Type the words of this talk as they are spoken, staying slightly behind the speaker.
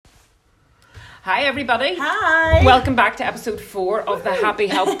Hi everybody. Hi. Welcome back to episode 4 of the Happy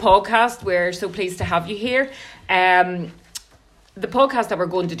Health Podcast. We're so pleased to have you here. The podcast that we're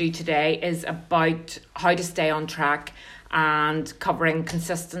going to do today is about how to stay on track and covering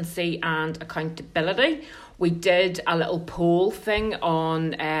consistency and accountability. We did a little poll thing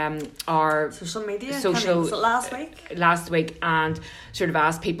on our social media last week and sort of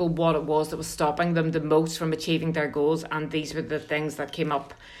asked people what it was that was stopping them the most from achieving their goals, and these were the things that came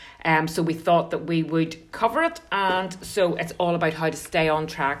up. So we thought that we would cover it, and so it's all about how to stay on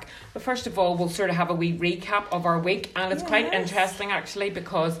track. But first of all, we'll sort of have a wee recap of our week, and it's quite interesting actually,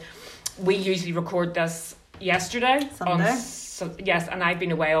 because we usually record this yesterday. Sunday. Yes, and I've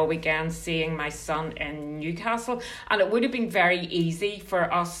been away all weekend seeing my son in Newcastle, and it would have been very easy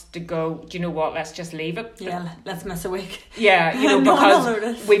for us to go, do you know what, let's just leave it. Yeah, let's miss a week. Yeah,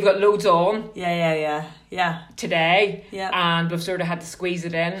 because we've got loads on. Yeah. Today. Yeah. And we've sort of had to squeeze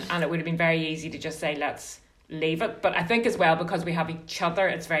it in, and it would have been very easy to just say, let's leave it. But I think as well, because we have each other,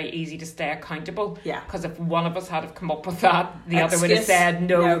 it's very easy to stay accountable. Yeah. Because if one of us had come up with that, the other would have said,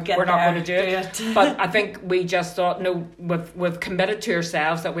 no, we're not going to do it. But I think we just thought, no, we've committed to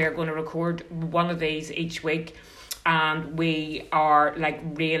ourselves that we are going to record one of these each week. And we are like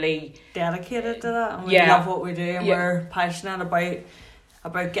really dedicated to that, and we love what we do, and we're passionate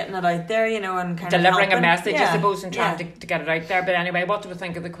about getting it out there, you know, and kind delivering of a message, I suppose, and trying to get it out there. But anyway, what do we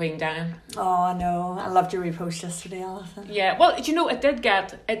think of the Queen, Diane? Oh, I know. I loved your repost yesterday, Alison. Yeah, well, you know, it did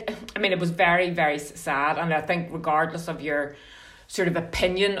get it. I mean, it was very, very sad, and I think regardless of your sort of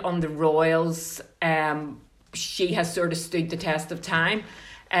opinion on the royals, she has sort of stood the test of time.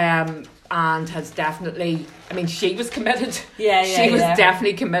 And has definitely, I mean, she was committed. She was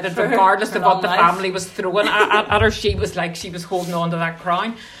definitely committed, regardless of what the family was throwing at her. She was holding on to that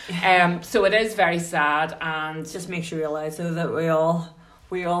crown. So it is very sad, and just makes you realise though that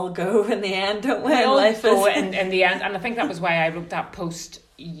we all go in the end, don't we? We all go in the end, and I think that was why I wrote that post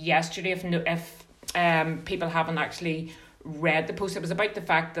yesterday. If people haven't actually read the post, it was about the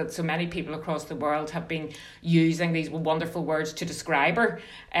fact that so many people across the world have been using these wonderful words to describe her,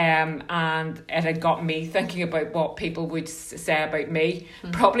 and it had got me thinking about what people would say about me.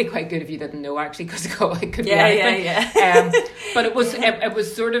 Probably quite good if you didn't know, actually, because it could be anything. But it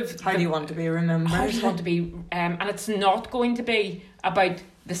was sort of, how do you want to be remembered? How do you want to be, and it's not going to be about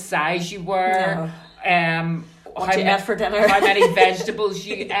the size you were. No. What you ate for dinner, how many vegetables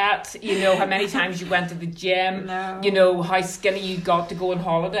you ate, you know, how many times you went to the gym, you know, how skinny you got to go on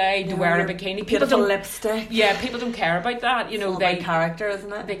holiday, to wear a bikini. People don't lipstick. Yeah, people don't care about that. You know, they character,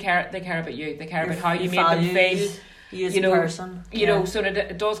 isn't it? They care about you. They care about how you made them feel. You as a person. You know, so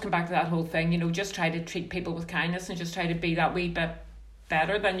it does come back to that whole thing. You know, just try to treat people with kindness and just try to be that wee bit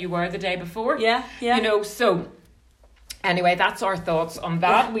better than you were the day before. Yeah. You know, so. Anyway, that's our thoughts on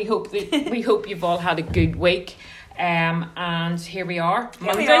that. We hope you've all had a good week. And here we are.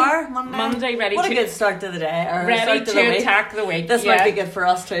 Monday, ready what a good start to the day. Or ready to attack the week. This might be good for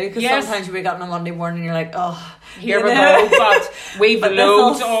us too, because sometimes you wake up on a Monday morning and you're like, oh, here we go. But we've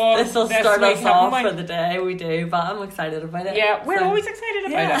loads on. This will start us off for the day. We do, but I'm excited about it. Yeah, we're always excited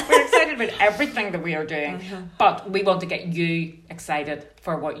about it. We're excited about everything that we are doing, but we want to get you excited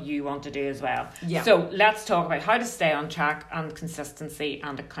for what you want to do as well. Yeah. So let's talk about how to stay on track and consistency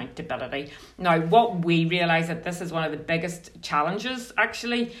and accountability. Now, what we realise that this is one of the biggest challenges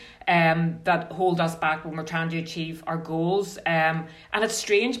actually that hold us back when we're trying to achieve our goals. And it's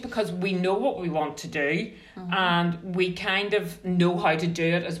strange because we know what we want to do and we kind of know how to do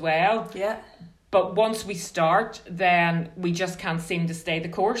it as well. Yeah. But once we start, then we just can't seem to stay the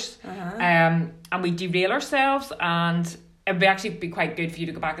course. And we derail ourselves, and it would actually be quite good for you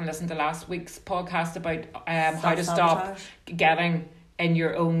to go back and listen to last week's podcast about how to stop getting in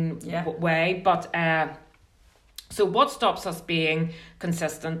your own way. But so what stops us being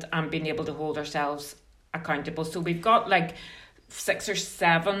consistent and being able to hold ourselves accountable? So we've got like 6 or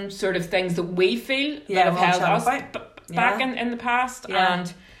 7 sort of things that we feel that have held us back in the past.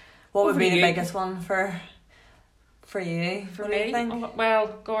 And what would be the biggest one for you? For me? Oh, well,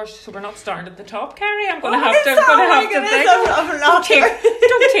 gosh, so we're not starting at the top, Carrie. I'm going to have to think.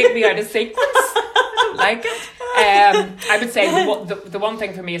 Don't take me out of sequence. I don't like it. I would say the one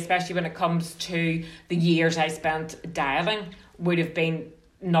thing for me, especially when it comes to the years I spent dieting, would have been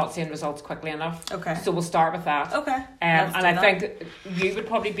not seeing results quickly enough. Okay. So we'll start with that. Okay. And I think you would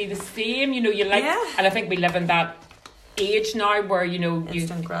probably be the same. You know, and I think we live in that age now where, you know,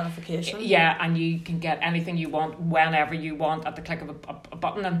 instant gratification. Yeah, and you can get anything you want whenever you want at the click of a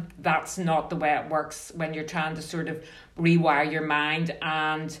button, and that's not the way it works when you're trying to sort of rewire your mind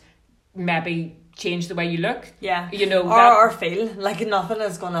and maybe change the way you look. Yeah. You know, or feel. Like nothing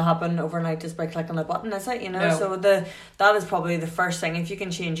is going to happen overnight just by clicking a button, is it? You know, No. so that is probably the first thing. If you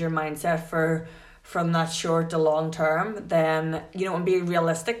can change your mindset from that short to long term, then, you know, and be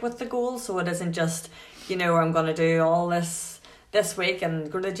realistic with the goal. So it isn't just, you know, I'm going to do all this week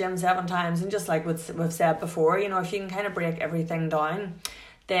and go to the gym 7 times. And just like we've said before, you know, if you can kind of break everything down,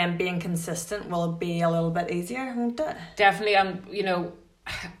 then being consistent will be a little bit easier, won't it? Definitely. And, you know,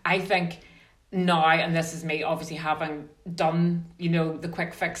 I think now, and this is me obviously having done, you know, the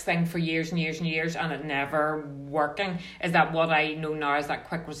quick fix thing for years and years and years and it never working, is that what I know now is that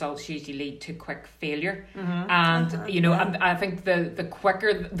quick results usually lead to quick failure. And you know, and I think the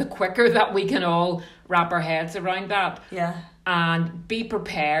quicker that we can all wrap our heads around that, and be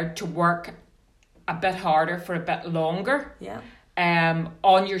prepared to work a bit harder for a bit longer,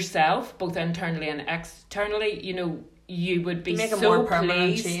 on yourself, both internally and externally, you know, you would be so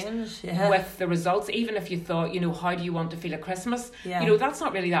pleased with the results, even if you thought, you know, how do you want to feel at Christmas? You know, that's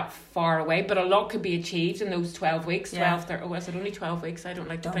not really that far away, but a lot could be achieved in those 12 weeks. Is it only 12 weeks? I don't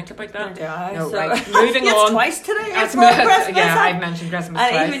like to think about that. No, so, right. Moving on. Twice today. I've mentioned Christmas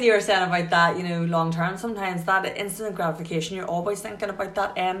and twice. Even you were saying about that, you know, long term, sometimes that instant gratification, you're always thinking about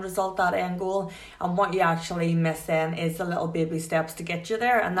that end result, that end goal, and what you actually miss then is the little baby steps to get you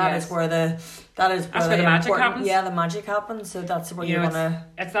there, and that is where the magic happens. Yeah, the magic happens. So that's where you want to.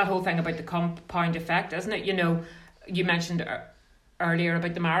 It's that whole thing about the compound effect, isn't it? You know, you mentioned earlier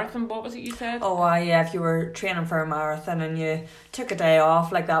about the marathon. What was it you said? Oh, yeah. If you were training for a marathon and you took a day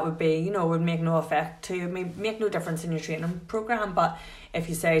off, like that would be, you know, would make no effect to you, make no difference in your training program. But if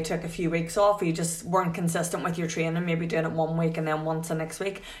you say took a few weeks off, or you just weren't consistent with your training, maybe doing it 1 week and then once the next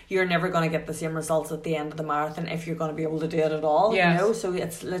week, you're never going to get the same results at the end of the marathon if you're going to be able to do it at all. You know, so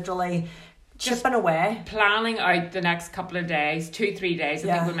it's literally chipping away, planning out the next couple of days, 2-3 days.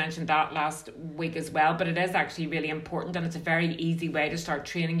 I think we mentioned that last week as well, but it is actually really important, and it's a very easy way to start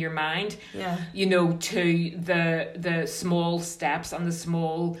training your mind, you know, to the small steps and the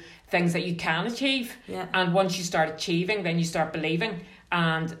small things that you can achieve, and once you start achieving, then you start believing.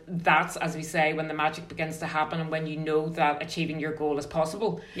 And that's, as we say, when the magic begins to happen, and when you know that achieving your goal is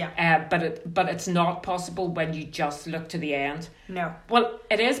possible. But it's not possible when you just look to the end. No. Well,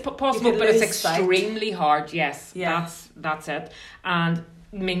 it is possible, but it's extremely hard. Yes, that's it. And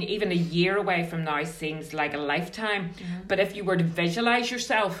I mean, even a year away from now seems like a lifetime. But if you were to visualize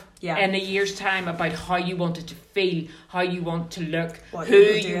yourself in a year's time about how you wanted to feel, how you want to look, who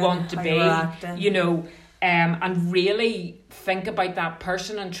you want to be, you know. And really think about that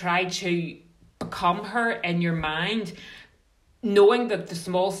person and try to become her in your mind, knowing that the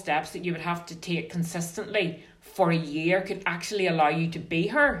small steps that you would have to take consistently for a year could actually allow you to be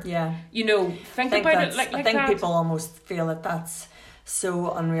her. You know, think about it like that. I think people almost feel that that's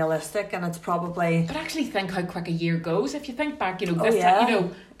so unrealistic, and it's probably. But actually, think how quick a year goes. If you think back, you know, you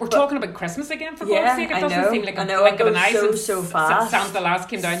know, we're talking about Christmas again, for God's sake. It doesn't seem like a blink of an eye so fast. Santa last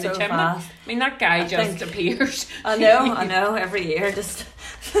came down the chimney. Fast. I mean, that guy just appears. I know, every year, just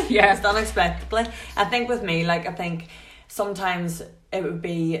unexpectedly. I think with me, like, I think sometimes it would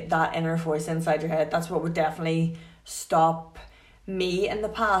be that inner voice inside your head. That's what would definitely stop me in the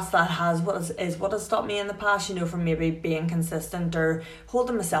past. That is what has stopped me in the past, you know, from maybe being consistent or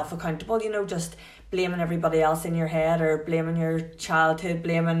holding myself accountable, you know, just blaming everybody else in your head, or blaming your childhood,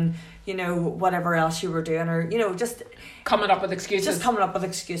 blaming, you know, whatever else you were doing, or, you know, just coming up with excuses.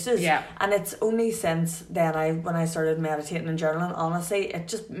 And it's only since then when I started meditating and journaling, honestly, it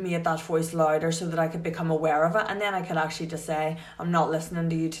just made that voice louder so that I could become aware of it, and then I could actually just say, I'm not listening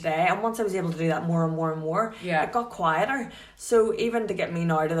to you today. And once I was able to do that more and more and more, it got quieter. So even to get me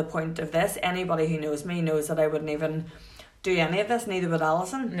now to the point of this, anybody who knows me knows that I wouldn't even do any of this, neither would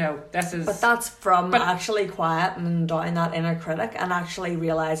Alison. No, but that's from actually quieting down that inner critic and actually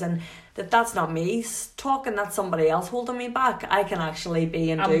realising that that's not me talking, that's somebody else holding me back. I can actually be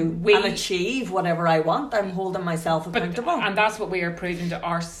and do and achieve whatever I want. I'm holding myself accountable. And that's what we are proving to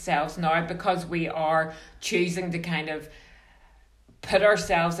ourselves now, because we are choosing to kind of put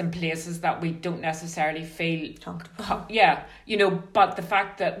ourselves in places that we don't necessarily feel comfortable. You know, but the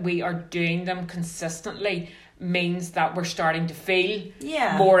fact that we are doing them consistently means that we're starting to feel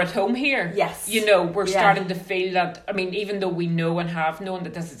more at home here. Yes. You know, we're starting to feel that, I mean, even though we know and have known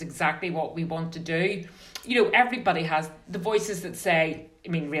that this is exactly what we want to do, you know, everybody has the voices that say, I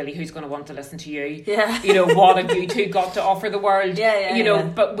mean, really, who's going to want to listen to you? You know, what have you two got to offer the world? You know,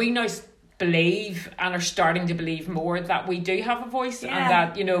 but we now believe and are starting to believe more that we do have a voice, and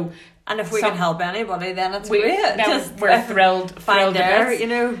that, you know, and if we can help anybody, then it's great. Then just we're thrilled there, you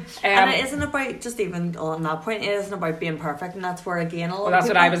know. And it isn't about, just even on that point, it isn't about being perfect, and that's where again a lot of that's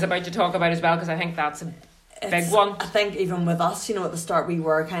people, what I was about to talk about as well, because I think that's a big one. I think even with us, you know, at the start we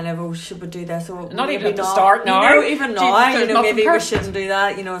were kind of, oh, should we do this? Or not even at the start now. You know, even now, you know, maybe we shouldn't do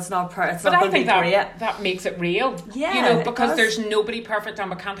that. You know, it's not perfect. But I think that makes it real. Yeah, you know, because there's nobody perfect, and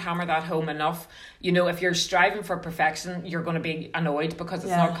we can't hammer that home enough. You know, if you're striving for perfection, you're going to be annoyed because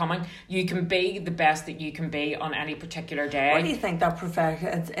it's not coming. You can be the best that you can be on any particular day. What do you think that perfection?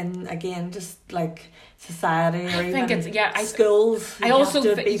 It's in, again, just like society, or even schools. I also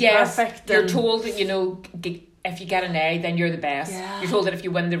perfect. You're told that, you know, if you get an A, then you're the best. You're told that if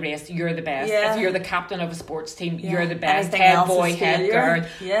you win the race, you're the best. If you're the captain of a sports team, you're the best. Head boy, head girl.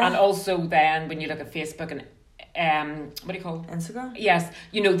 And also then when you look at Facebook and what do you call it? Instagram? Yes,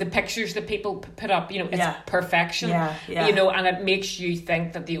 you know, the pictures that people put up, you know, it's perfection. You know, and it makes you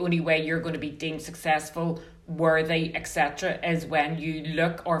think that the only way you're going to be deemed successful, worthy, etc., is when you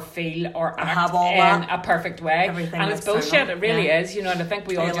look or feel or act in a perfect way. And it's bullshit. It really is, you know. And I think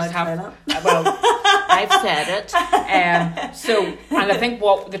we all just have. Well, I've said it. And I think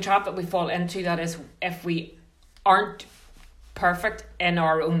what the trap that we fall into, that is, if we aren't perfect in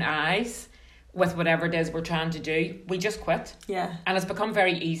our own eyes with whatever it is we're trying to do, we just quit. And it's become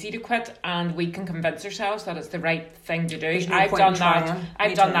very easy to quit, and we can convince ourselves that it's the right thing to do. I've done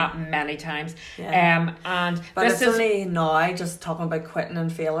that many times. But it's only now, just talking about quitting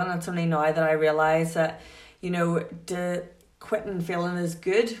and failing, it's only now that I realise that, you know, quitting and failing is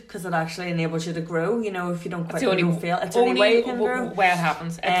good, because it actually enables you to grow. You know, if you don't quit, you don't fail. It's the only way you can grow. Way it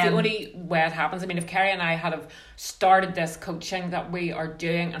happens. It's the only way it happens. I mean, if Kerry and I had have started this coaching that we are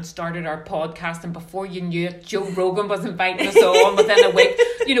doing and started our podcast, and before you knew it, Joe Rogan was inviting us on within a week,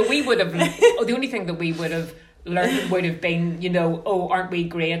 you know, we would have, the only thing that we would have learned would have been, you know, oh, aren't we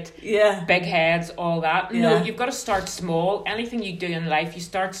great? Big heads, all that. No, you've got to start small. Anything you do in life, you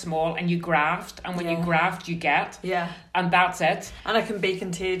start small and you graft, and when you graft, you get. And that's it. And it can be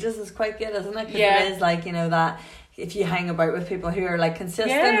contagious. It's quite good, isn't it? Because it is like, you know, that if you hang about with people who are like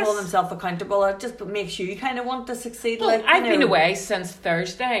consistent, hold themselves accountable, it just makes you kind of want to succeed. Well, like, I've been away since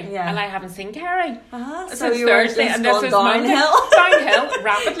Thursday, and I haven't seen Kerry since Thursday, and this is downhill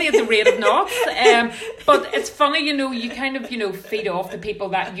rapidly at the rate of knots. But it's funny, you know, you kind of, you know, feed off the people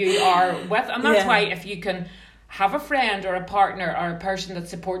that you are with, and that's why if you can have a friend or a partner or a person that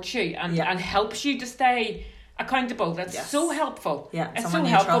supports you and helps you to stay accountable, that's so helpful. It's so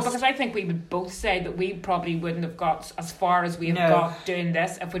helpful, because I think we would both say that we probably wouldn't have got as far as we have got doing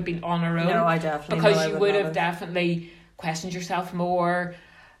this if we'd been on our own. No, I definitely, because you would have definitely questioned yourself more,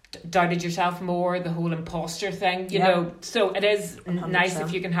 doubted yourself more, the whole imposter thing, you know. So it is 100%. Nice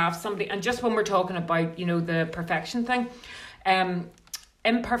if you can have somebody. And just when we're talking about, you know, the perfection thing,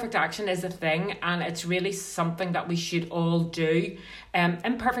 imperfect action is a thing, and it's really something that we should all do.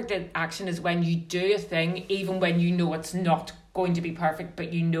 Imperfect action is when you do a thing even when you know it's not going to be perfect,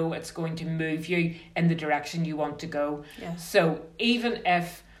 but you know it's going to move you in the direction you want to go. So even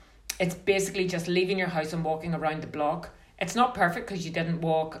if it's basically just leaving your house and walking around the block, it's not perfect because you didn't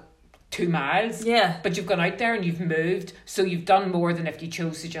walk 2 miles, but you've gone out there and you've moved, so you've done more than if you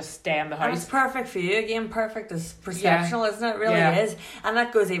chose to just stay in the house. And it's perfect for you. Again, perfect is perceptual, isn't it? It really is. And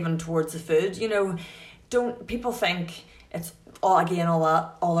that goes even towards the food. You know, don't people think it's all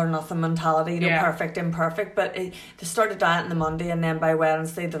that all or nothing mentality, you know, perfect, imperfect, but they start a diet on the Monday, and then by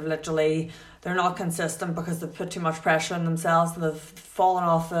Wednesday they're not consistent because they've put too much pressure on themselves, and they've fallen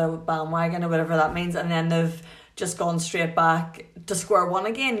off the bandwagon or whatever that means, and then they've just gone straight back to square one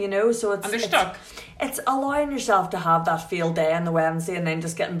again, you know. So and they're stuck. It's allowing yourself to have that field day on the Wednesday and then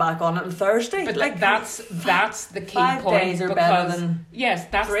just getting back on it on Thursday. But like that's the key 5 point. Days are better than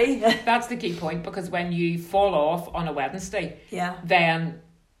that's 3. That's the key point, because when you fall off on a Wednesday, then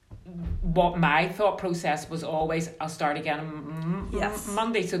what my thought process was always, I'll start again on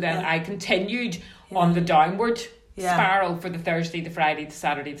Monday. So then I continued on the downward spiral for the Thursday, the Friday, the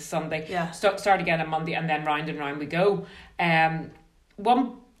Saturday, the Sunday. Start again on Monday, and then round and round we go.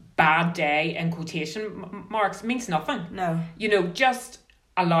 One bad day in quotation marks means nothing. No. You know, just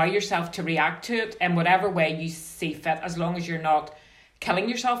allow yourself to react to it in whatever way you see fit, as long as you're not killing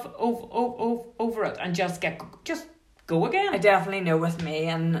yourself over it, and just go again. I definitely know with me,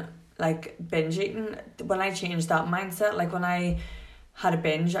 and like binge eating, when I changed that mindset, like when I had a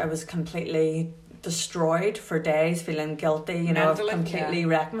binge, I was completely destroyed for days, feeling guilty, you know, I've completely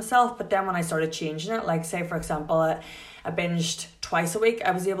wrecked myself. But then when I started changing it, like say for example, I binged twice a week,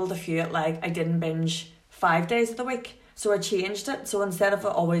 I was able to feel like I didn't binge 5 days of the week. So I changed it. So instead of it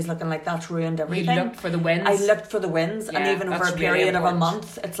always looking like that's ruined everything, You looked for the wins. I looked for the wins, and even over a period of a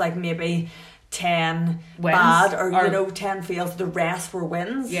month, it's like maybe 10 wins, bad or 10 fails, the rest were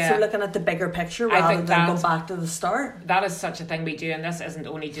wins. So looking at the bigger picture rather than going back to the start. That is such a thing we do, and this isn't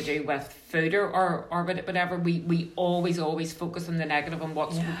only to do with food or whatever. We always focus on the negative and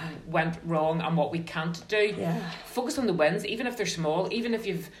what went wrong and what we can't do. Focus on the wins, even if they're small, even if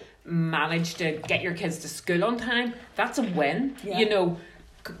you've managed to get your kids to school on time, that's a win. You know,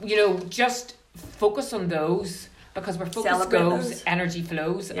 just focus on those. Because where focus goes, energy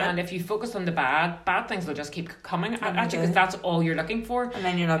flows, and if you focus on the bad things will just keep coming at you, because that's all you're looking for. And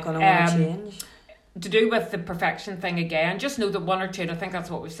then you're not going to want to change. To do with the perfection thing again, just know that one or two, and I think that's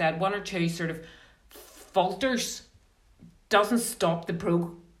what we've said, one or two sort of falters doesn't stop the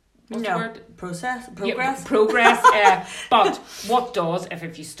progress. But what does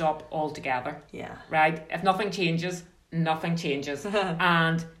if you stop altogether? Right? If nothing changes,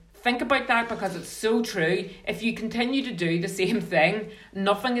 and think about that, because it's so true. If you continue to do the same thing,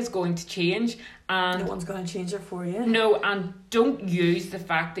 nothing is going to change. And no one's going to change it for you. No, and don't use the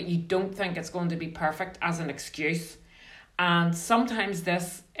fact that you don't think it's going to be perfect as an excuse. And sometimes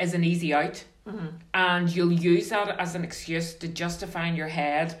this is an easy out. And you'll use that as an excuse to justify in your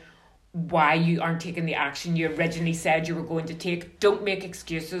head why you aren't taking the action you originally said you were going to take. Don't make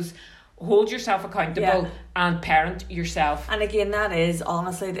excuses. Hold yourself accountable and parent yourself. And again, that is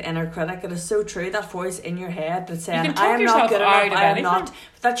honestly the inner critic. It is so true, that voice in your head that's saying, I am not good enough, I am not.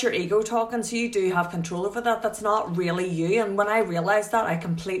 That's your ego talking, so you do have control over that. That's not really you. And when I realised that, I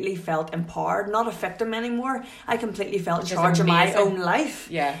completely felt empowered, not a victim anymore. I completely felt in charge of my own life.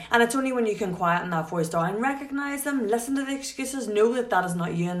 And it's only when you can quieten that voice down, recognise them, listen to the excuses, know that that is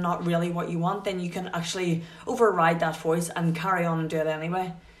not you and not really what you want, then you can actually override that voice and carry on and do it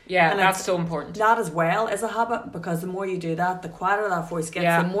anyway. Yeah, and that's so important. That as well is a habit, because the more you do that, the quieter that voice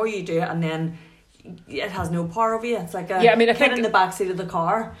gets, the more you do it, and then it has no power over you. It's like a kid in the backseat of the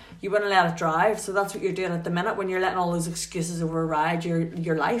car. You wouldn't let it drive, so that's what you're doing at the minute when you're letting all those excuses override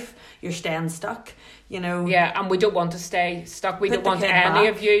your life. You're staying stuck, you know. Yeah, and we don't want to stay stuck. We don't want any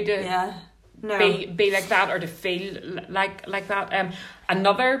of you to be like that or to feel like that.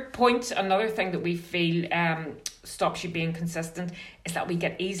 Another thing that we feel stops you being consistent is that we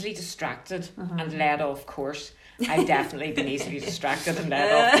get easily distracted and led off course. I've definitely been easily distracted and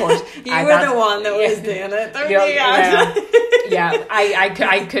led off course. You were the one that was doing it.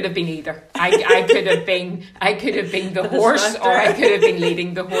 I could have been either. I could have been the horse, or I could have been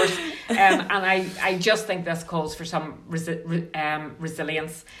leading the horse. And I just think this calls for some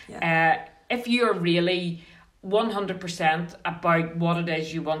resilience. If you're really 100% about what it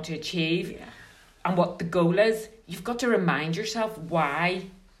is you want to achieve and what the goal is, you've got to remind yourself why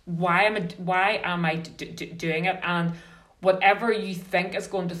am I doing it, and whatever you think is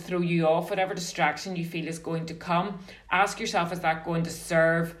going to throw you off, whatever distraction you feel is going to come, ask yourself, is that going to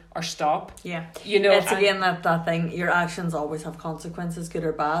serve or stop? You know, it's again that thing, your actions always have consequences, good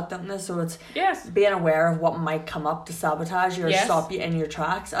or bad, don't they? So it's being aware of what might come up to sabotage you or stop you in your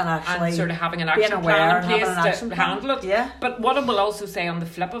tracks, and actually and sort of having an action plan in place to handle it. But what I will also say on the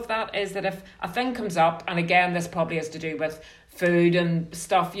flip of that is that if a thing comes up, and again this probably has to do with food and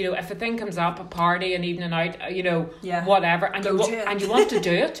stuff, you know, if a thing comes up, a party, an evening out, you know, whatever, and you want to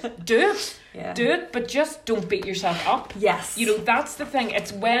do it, do it, but just don't beat yourself up. You know, that's the thing.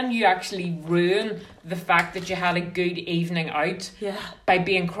 It's when you actually ruin the fact that you had a good evening out by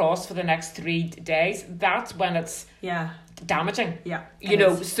being cross for the next 3 days. That's when it's damaging. You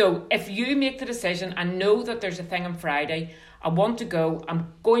know, so if you make the decision and know that there's a thing on Friday, I want to go,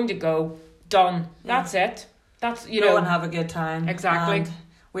 I'm going to go, done. That's it. That's, you know, and have a good time. Exactly. And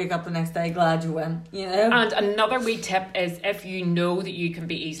wake up the next day glad you went, you know. And another wee tip is, if you know that you can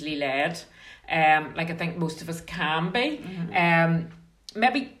be easily led, like I think most of us can be,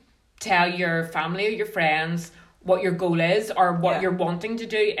 maybe tell your family or your friends what your goal is, or what you're wanting to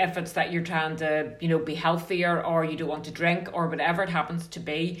do. If it's that you're trying to, you know, be healthier, or you don't want to drink, or whatever it happens to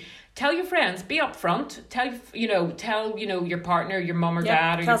be, tell your friends, be upfront, tell your partner, your mum or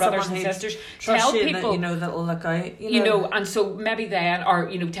dad, or your brothers and sisters, tell people that, you know, that'll look out, you know, and so maybe then, or,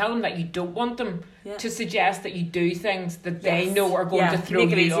 you know, tell them that you don't want them to suggest that you do things that they know are going to throw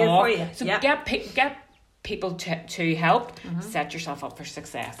you off. So get people to help. Set yourself up for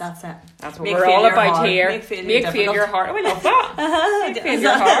success. That's it. That's what we're all about here. Make failure hard. Oh, I love that. Make failure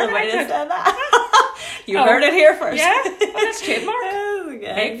hard. You heard it here first. Yeah, well, that's trademark.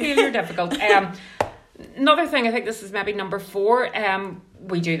 Make failure difficult. Another thing, I think this is maybe number 4.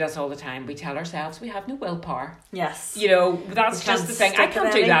 we do this all the time. We tell ourselves we have no willpower. Yes. You know, that's just the thing. I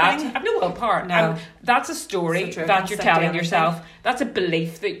can't do that. I have no willpower. No. And that's a story that you're telling yourself. That's a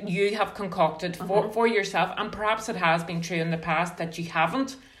belief that you have concocted for yourself. And perhaps it has been true in the past that you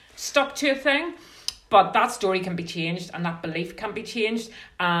haven't stuck to a thing. But that story can be changed and that belief can be changed,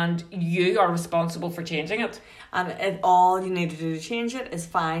 and you are responsible for changing it. And all you need to do to change it is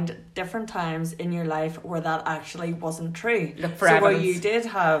find different times in your life where that actually wasn't true. Look for evidence. Where you did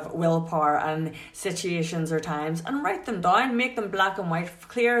have willpower and situations or times, and write them down, make them black and white,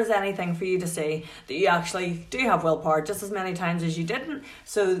 clear as anything for you to see that you actually do have willpower just as many times as you didn't.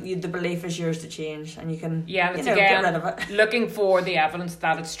 So the belief is yours to change, and you can get rid of it. Looking for the evidence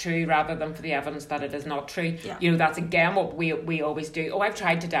that it's true rather than for the evidence that it is not true. Yeah. You know, that's again what we always do. I've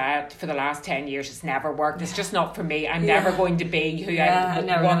tried to diet for the last 10 years. It's never worked. It's just not for me. I'm never going to be who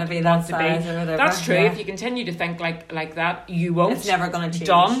I want to be. That's true. If you continue to think like that, you won't. It's never going to change.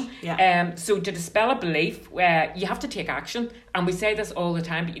 Done. Yeah. So to dispel a belief, you have to take action. And we say this all the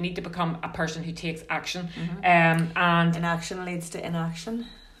time, but you need to become a person who takes action. And inaction leads to inaction.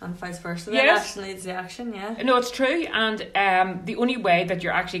 And vice versa. Yes. Action leads to action, yeah. No, it's true. And the only way that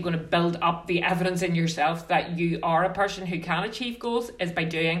you're actually going to build up the evidence in yourself that you are a person who can achieve goals is by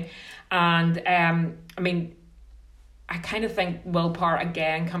doing. And I mean, I kind of think willpower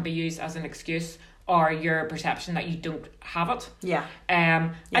again can be used as an excuse, or your perception that you don't have it. Yeah.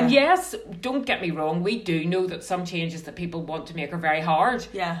 And yes, don't get me wrong, we do know that some changes that people want to make are very hard.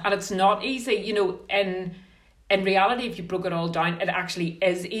 Yeah. And it's not easy. You know, in reality, if you broke it all down, it actually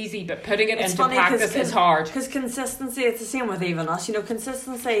is easy, but putting it into practice is hard. Because consistency, it's the same with even us. You know,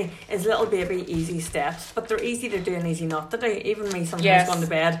 consistency is little baby easy steps, but they're easy to do and easy not to do. Even me, sometimes going to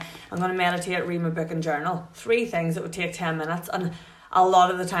bed, I'm going to meditate, read my book and journal. 3 things that would take 10 minutes, and a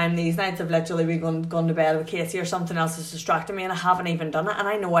lot of the time these nights I've literally been gone to bed with Casey or something else is distracting me and I haven't even done it, and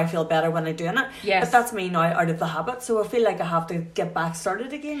I know I feel better when I'm doing it. Yes. But that's me now out of the habit, so I feel like I have to get back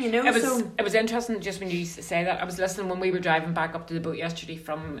started again, you know. It was interesting just when you say that. I was listening when we were driving back up to the boat yesterday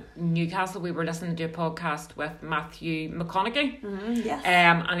from Newcastle. We were listening to a podcast with Matthew McConaughey. Yes.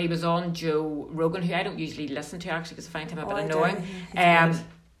 And he was on Joe Rogan, who I don't usually listen to actually because I find him a bit annoying.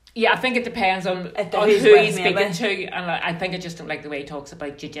 Yeah, I think it depends on who he's speaking to, and I think I just don't like the way he talks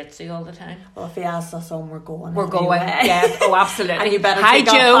about jiu-jitsu all the time. Well, if he asks us on, we're going. Yeah, oh, absolutely. And you better Hi, take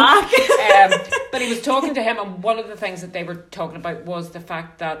Joe. Back. But he was talking to him, and one of the things that they were talking about was the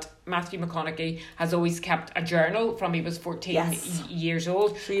fact that Matthew McConaughey has always kept a journal from he was 14 years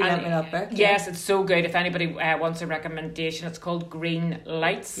old. So you lent me that book. Yes, it's so good. If anybody wants a recommendation, it's called Green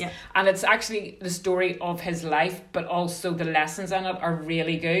Lights. Yeah. And it's actually the story of his life, but also the lessons in it are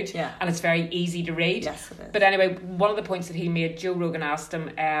really good. Yeah. And it's very easy to read. Yes, it is. But anyway, one of the points that he made, Joe Rogan asked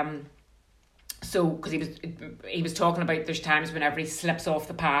him, so because he was talking about there's times whenever he slips off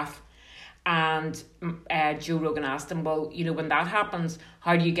the path, and Joe Rogan asked him, well, you know, when that happens,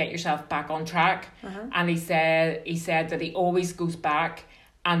 how do you get yourself back on track? And he said that he always goes back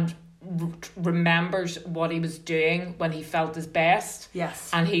and remembers what he was doing when he felt his best.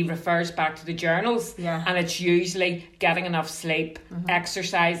 Yes. And he refers back to the journals. Yeah. And it's usually getting enough sleep,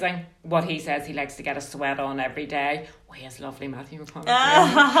 exercising. What he says, he likes to get a sweat on every day. Oh, he is lovely, Matthew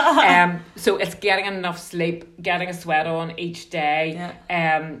McConaughey. So it's getting enough sleep, getting a sweat on each day,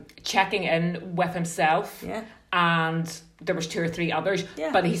 checking in with himself. Yeah. And there was 2 or 3 others,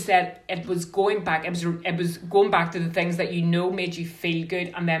 but he said it was going back. It was going back to the things that you know made you feel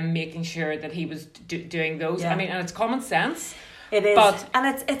good, and then making sure that he was doing those. I mean, and it's common sense. It is,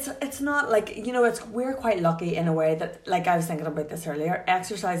 and it's not like, you know, we're quite lucky in a way that, like I was thinking about this earlier,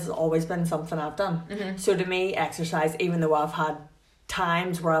 exercise has always been something I've done. So to me, exercise, even though I've had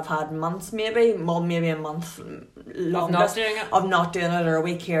times where I've had months, maybe a month longest of not doing it, or a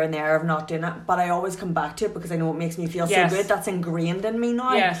week here and there of not doing it, but I always come back to it because I know it makes me feel so good. That's ingrained in me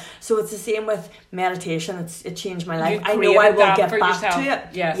now. So it's the same with meditation. It changed my life. I know I will get back to it.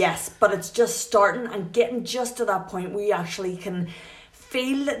 Yes, but it's just starting and getting just to that point where you actually can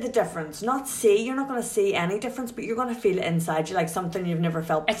feel the difference. Not see, you're not going to see any difference, but you're going to feel it inside you, like something you've never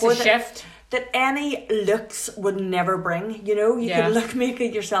felt before. It's a shift that any looks would never bring. You know, you can make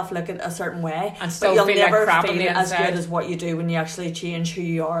yourself look a certain way, and still but you'll feel never like crap feel as good as what you do when you actually change who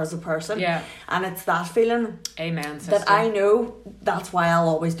you are as a person. And it's that feeling. Amen, sister. That I know that's why I'll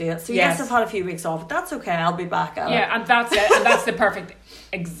always do it. So yes, I've had a few weeks off, but that's okay. I'll be back at it. And that's it. And that's the perfect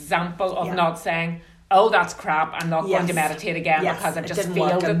example of not saying, oh, that's crap, I'm not going to meditate again because I've just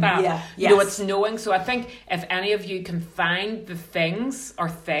failed at that. You know, it's knowing. So I think if any of you can find the things or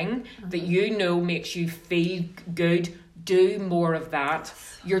thing that you know makes you feel good do more of that.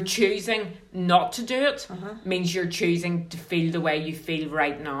 You're choosing not to do it, means you're choosing to feel the way you feel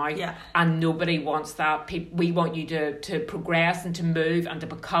right now. Yeah. And nobody wants that. We want you to progress and to move and to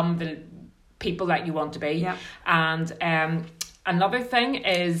become the people that you want to be. Yeah. And another thing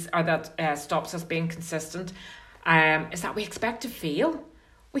is, or that stops us being consistent, is that we expect to fail.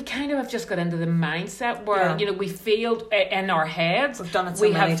 We kind of have just got into the mindset where, we failed in our heads. We've done it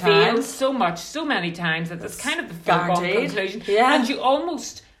so many times. We have failed so many times that it's kind of the foregone conclusion. Yeah. And you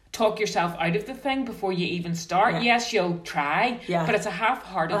almost talk yourself out of the thing before you even start. Yeah. Yes, you'll try, but it's a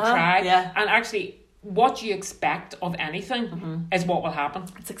half-hearted try. Yeah. And actually, what you expect of anything is what will happen.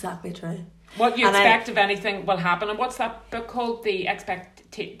 That's exactly true. What you expect of anything will happen. And what's that book called? The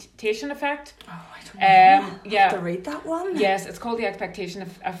Expectation Effect? Oh, I don't know. I have to read that one. Yes, it's called The Expectation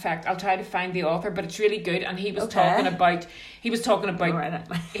Effect. I'll try to find the author, but it's really good. And he was talking about don't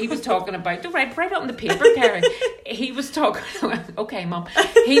write it on the paper, Kerry. He was talking okay, Mum.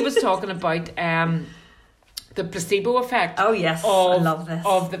 He was talking about the placebo effect. Oh yes, I love this.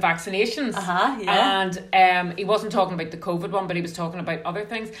 Of the vaccinations. And he wasn't talking about the COVID one, but he was talking about other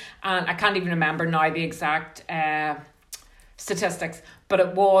things. And I can't even remember now the exact statistics, but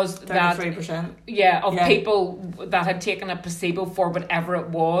it was 33%. Of people that had taken a placebo for whatever it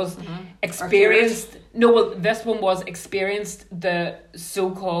was, experienced. No, well, this one was experienced the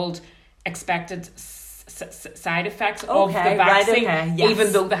so-called expected side effects of the vaccine,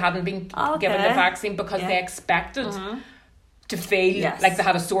 even though they hadn't been given the vaccine, because they expected to feel like they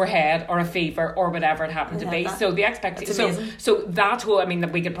had a sore head or a fever or whatever it happened to be. That. So the expectation. So that whole, I mean,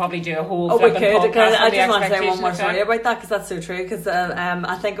 that we could probably do a whole. We could. Because I just want to say one more story about that, because that's so true. Because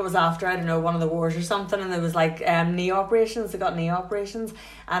I think it was after, I don't know, one of the wars or something, and there was like knee operations. They got knee operations,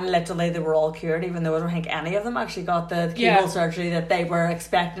 and literally they were all cured, even though I don't think any of them actually got the chemo surgery that they were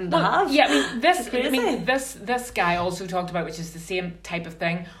expecting to have. Yeah, this guy also talked about, which is the same type of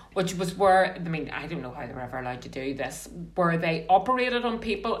thing, which was where, I mean, I don't know how they were ever allowed to do this, where they operated on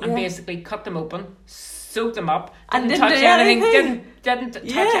people and basically cut them open, sewed them up, didn't touch anything, didn't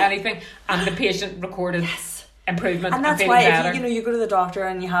touch anything, and the patient recorded improvement. And that's why if you go to the doctor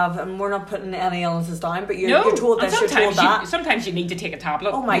and you have, and we're not putting any illnesses down, but you're told this, you're told that. Sometimes you need to take a tablet.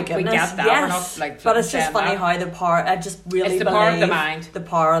 Oh my goodness, we get that. We're not, but it's just funny how the power, I just really it's the power of the mind. The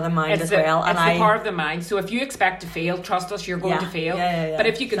power of the mind as well. It's the power of the mind. So if you expect to fail, trust us, you're going to fail. But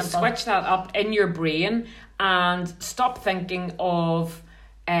if you can switch that up in your brain and stop thinking of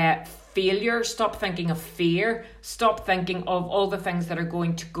failure, stop thinking of fear, stop thinking of all the things that are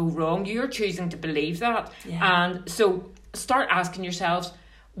going to go wrong. You're choosing to believe that. And so start asking yourselves,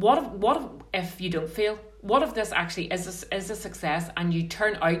 what if you don't fail? What if this actually is a success and you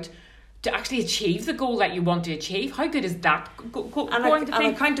turn out to actually achieve the goal that you want to achieve? How good is that going to be?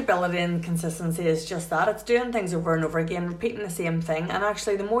 And accountability and consistency is just that. It's doing things over and over again, repeating the same thing. And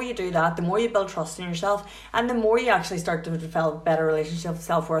actually, the more you do that, the more you build trust in yourself, and the more you actually start to develop better relationships,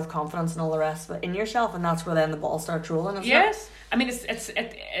 self-worth, confidence, and all the rest of it in yourself. And that's where then the ball starts rolling, isn't it? I mean,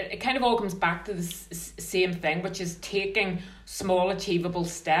 it kind of all comes back to the same thing, which is taking small, achievable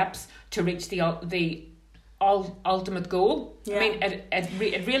steps to reach the ultimate goal. I mean,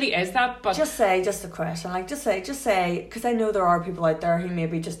 it really is that. But just a question, like just say, because I know there are people out there who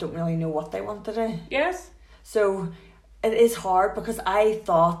maybe just don't really know what they want to do. Yes. So it is hard, because I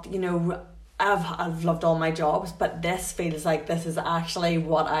thought, I've loved all my jobs, but this feels like this is actually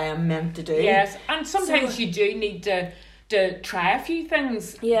what I am meant to do. Yes, and sometimes you do need to try a few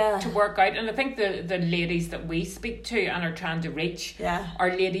things to work out. And I think the ladies that we speak to and are trying to reach are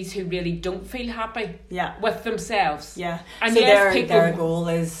ladies who really don't feel happy with themselves. And so their goal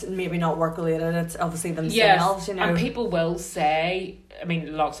is maybe not work related, it's obviously themselves. And people will say, I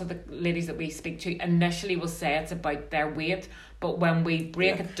mean, lots of the ladies that we speak to initially will say it's about their weight, but when we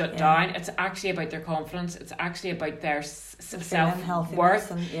break it down, it's actually about their confidence, it's actually about their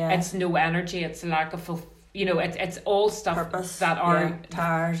self-worth. It's no energy, it's a lack of it's all stuff purpose, that are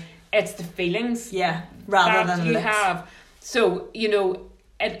tired. It's the feelings rather that than you looks. have. So,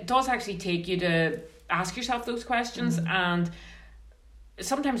 it does actually take you to ask yourself those questions, and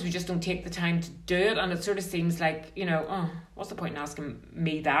sometimes we just don't take the time to do it, and it sort of seems like, what's the point in asking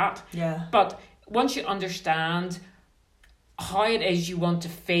me that? But once you understand how it is you want to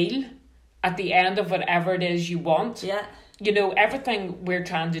feel at the end of whatever it is you want, everything we're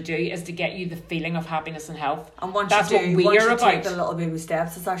trying to do is to get you the feeling of happiness and health. And once that's you about. Take the little baby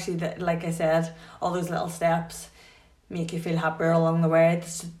steps, it's actually, like I said, all those little steps make you feel happier along the way.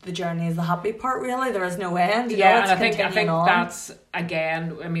 The journey is the happy part, really. There is no end. And I think that's,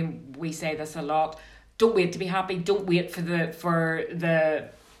 again, I mean, we say this a lot. Don't wait to be happy. Don't wait for the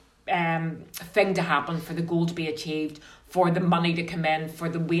thing to happen, for the goal to be achieved, for the money to come in, for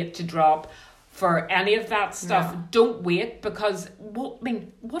the weight to drop, for any of that stuff. No. Don't wait, because what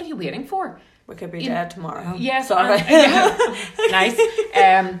are you waiting for? We could be dead tomorrow. Yes. Sorry. Nice.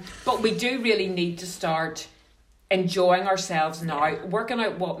 But we do really need to start enjoying ourselves now, working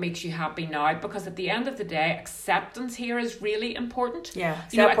out what makes you happy now, because at the end of the day, acceptance here is really important. Yeah,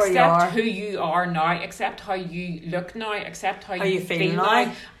 accept who you are now, accept how you look now, accept how you feel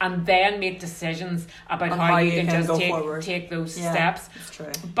now, and then make decisions about how you can just take those steps. That's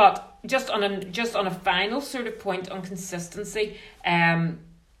true. But just on a final sort of point on consistency,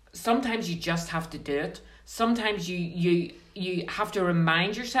 sometimes you just have to do it. Sometimes you have to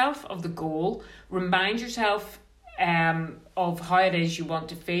remind yourself of the goal, remind yourself of how it is you want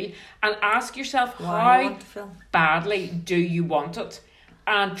to feel, and ask yourself how badly do you want it.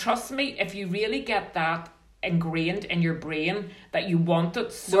 And trust me, if you really get that ingrained in your brain that you want it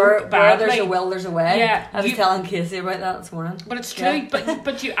badly, where there's a will, there's a way. Yeah, I was telling Casey about that this morning. But it's true.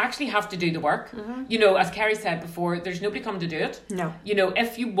 But you actually have to do the work. Mm-hmm. As Kerry said before, there's nobody coming to do it. No.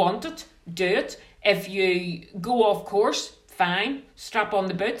 If you want it, do it. If you go off course, fine, strap on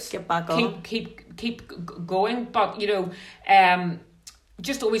the boots, get back on, keep going. But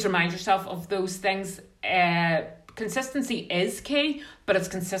just always remind yourself of those things. Consistency is key, but it's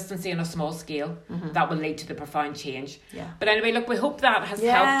consistency on a small scale that will lead to the profound change. Yeah. But anyway, look, we hope that has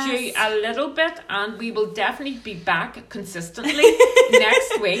helped you a little bit, and we will definitely be back consistently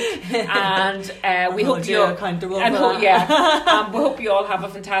next week. And we hope you're accountable. We hope you all have a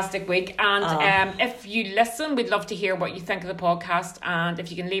fantastic week. And if you listen, we'd love to hear what you think of the podcast, and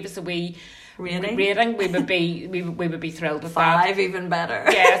if you can leave us a wee rating, we would be thrilled with 5 even better.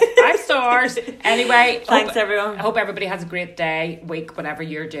 Yes, 5 stars. Anyway, thanks everyone. I hope everybody has a great day, week, whatever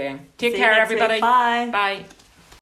you're doing. Take care, everybody. Bye. Bye.